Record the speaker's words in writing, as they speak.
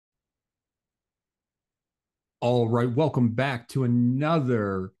All right, welcome back to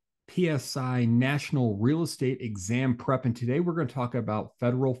another PSI National Real Estate Exam Prep. And today we're going to talk about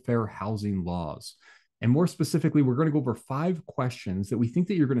federal fair housing laws. And more specifically, we're going to go over 5 questions that we think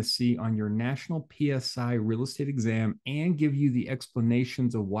that you're going to see on your National PSI Real Estate Exam and give you the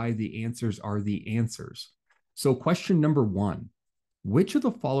explanations of why the answers are the answers. So question number 1, which of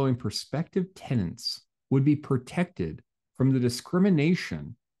the following prospective tenants would be protected from the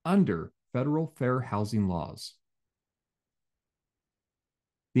discrimination under federal fair housing laws?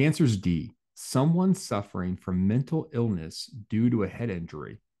 The answer is D, someone suffering from mental illness due to a head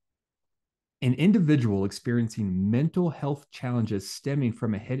injury. An individual experiencing mental health challenges stemming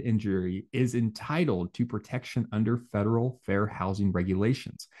from a head injury is entitled to protection under federal fair housing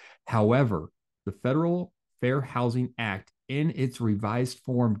regulations. However, the Federal Fair Housing Act in its revised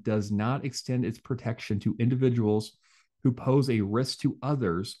form does not extend its protection to individuals who pose a risk to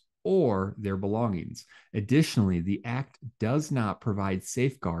others or their belongings. Additionally, the Act does not provide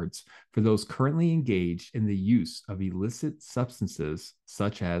safeguards for those currently engaged in the use of illicit substances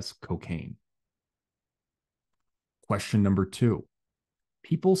such as cocaine. Question number 2.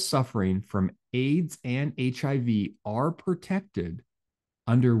 People suffering from AIDS and HIV are protected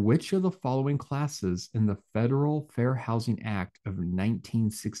under which of the following classes in the Federal Fair Housing Act of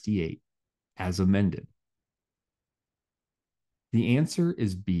 1968 as amended? The answer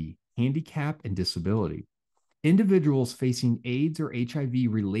is B, handicap and disability. Individuals facing AIDS or HIV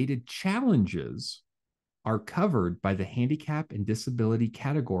related challenges are covered by the handicap and disability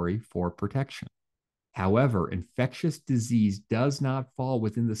category for protection. However, infectious disease does not fall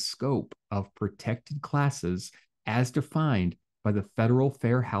within the scope of protected classes as defined by the Federal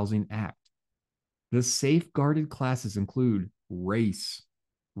Fair Housing Act. The safeguarded classes include race,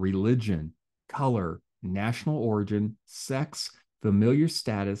 religion, color, national origin, sex, familiar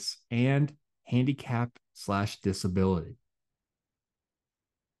status, and handicap/disability.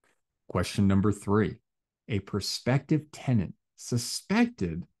 Question number 3. A prospective tenant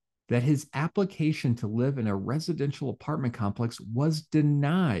suspected that his application to live in a residential apartment complex was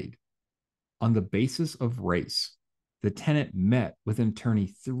denied on the basis of race. The tenant met with an attorney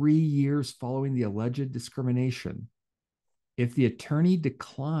 3 years following the alleged discrimination. If the attorney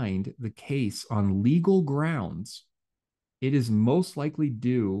declined the case on legal grounds, it is most likely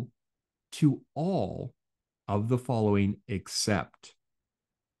due to all of the following except.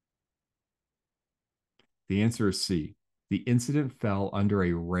 The answer is C. The incident fell under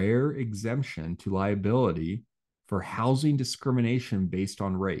a rare exemption to liability for housing discrimination based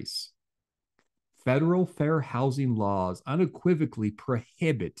on race. Federal fair housing laws unequivocally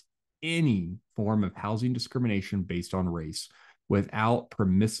prohibit any form of housing discrimination based on race without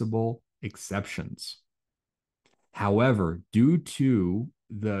permissible exceptions. However, due to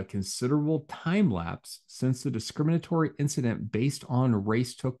the considerable time lapse since the discriminatory incident based on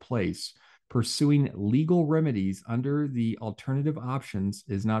race took place, pursuing legal remedies under the alternative options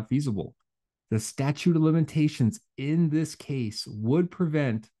is not feasible. The statute of limitations in this case would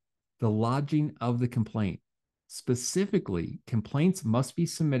prevent the lodging of the complaint. Specifically, complaints must be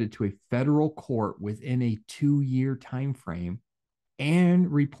submitted to a federal court within a 2-year time frame and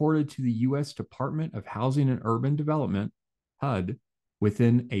reported to the U.S. Department of Housing and Urban Development, HUD,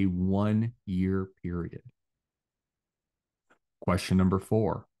 within a 1-year period. Question number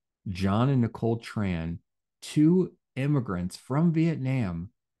 4. John and Nicole Tran, 2 immigrants from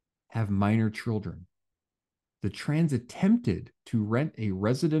Vietnam, have minor children. The Trans attempted to rent a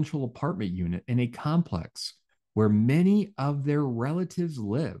residential apartment unit in a complex where many of their relatives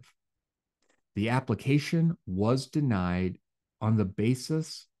live. The application was denied on the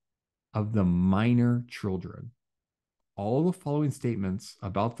basis of the minor children. All the following statements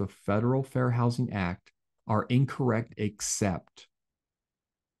about the Federal Fair Housing Act are incorrect except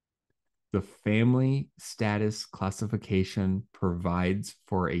the family status classification provides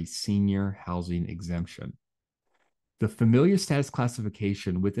for a senior housing exemption. The familiar status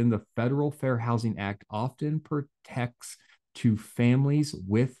classification within the Federal Fair Housing Act often protects to families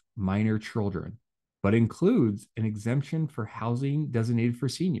with minor children, but includes an exemption for housing designated for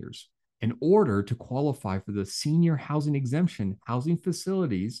seniors. In order to qualify for the senior housing exemption, housing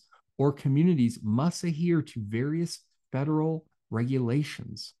facilities or communities must adhere to various federal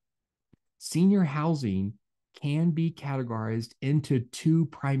regulations. Senior housing can be categorized into 2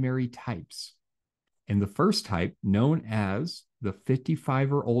 primary types. In the first type, known as the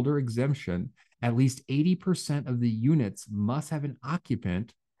 55 or older exemption, at least 80% of the units must have an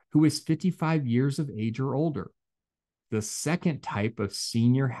occupant who is 55 years of age or older. The second type of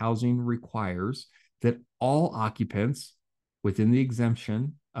senior housing requires that all occupants within the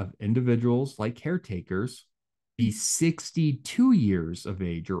exemption of individuals like caretakers be 62 years of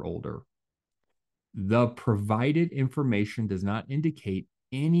age or older. The provided information does not indicate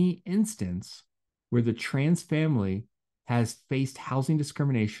any instance where the trans family has faced housing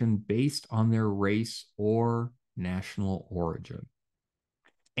discrimination based on their race or national origin.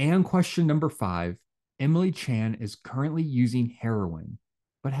 And question number 5, Emily Chan is currently using heroin,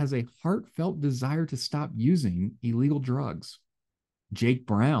 but has a heartfelt desire to stop using illegal drugs. Jake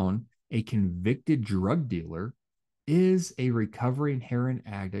Brown, a convicted drug dealer, is a recovering heroin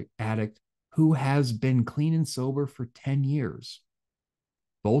addict who has been clean and sober for 10 years.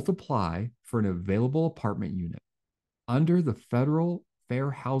 Both apply for an available apartment unit. Under the Federal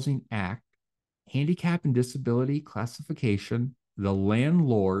Fair Housing Act, handicap and disability classification, the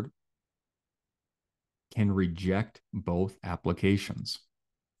landlord can reject both applications.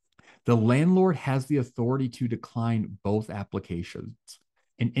 The landlord has the authority to decline both applications.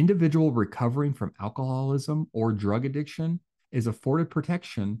 An individual recovering from alcoholism or drug addiction is afforded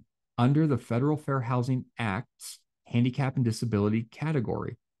protection under the Federal Fair Housing Act's handicap and disability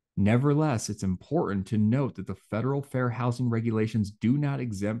category. Nevertheless, it's important to note that the federal fair housing regulations do not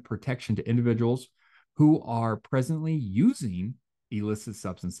exempt protection to individuals who are presently using illicit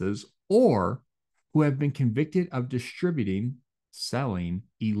substances or who have been convicted of distributing, selling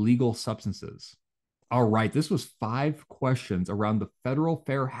illegal substances. All right, this was 5 questions around the federal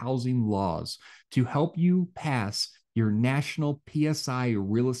fair housing laws to help you pass your national PSI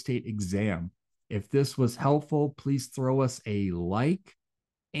real estate exam. If this was helpful, please throw us a like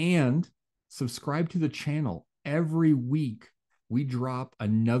and subscribe to the channel. Every week, we drop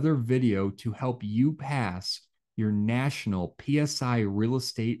another video to help you pass your national PSI real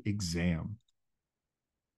estate exam.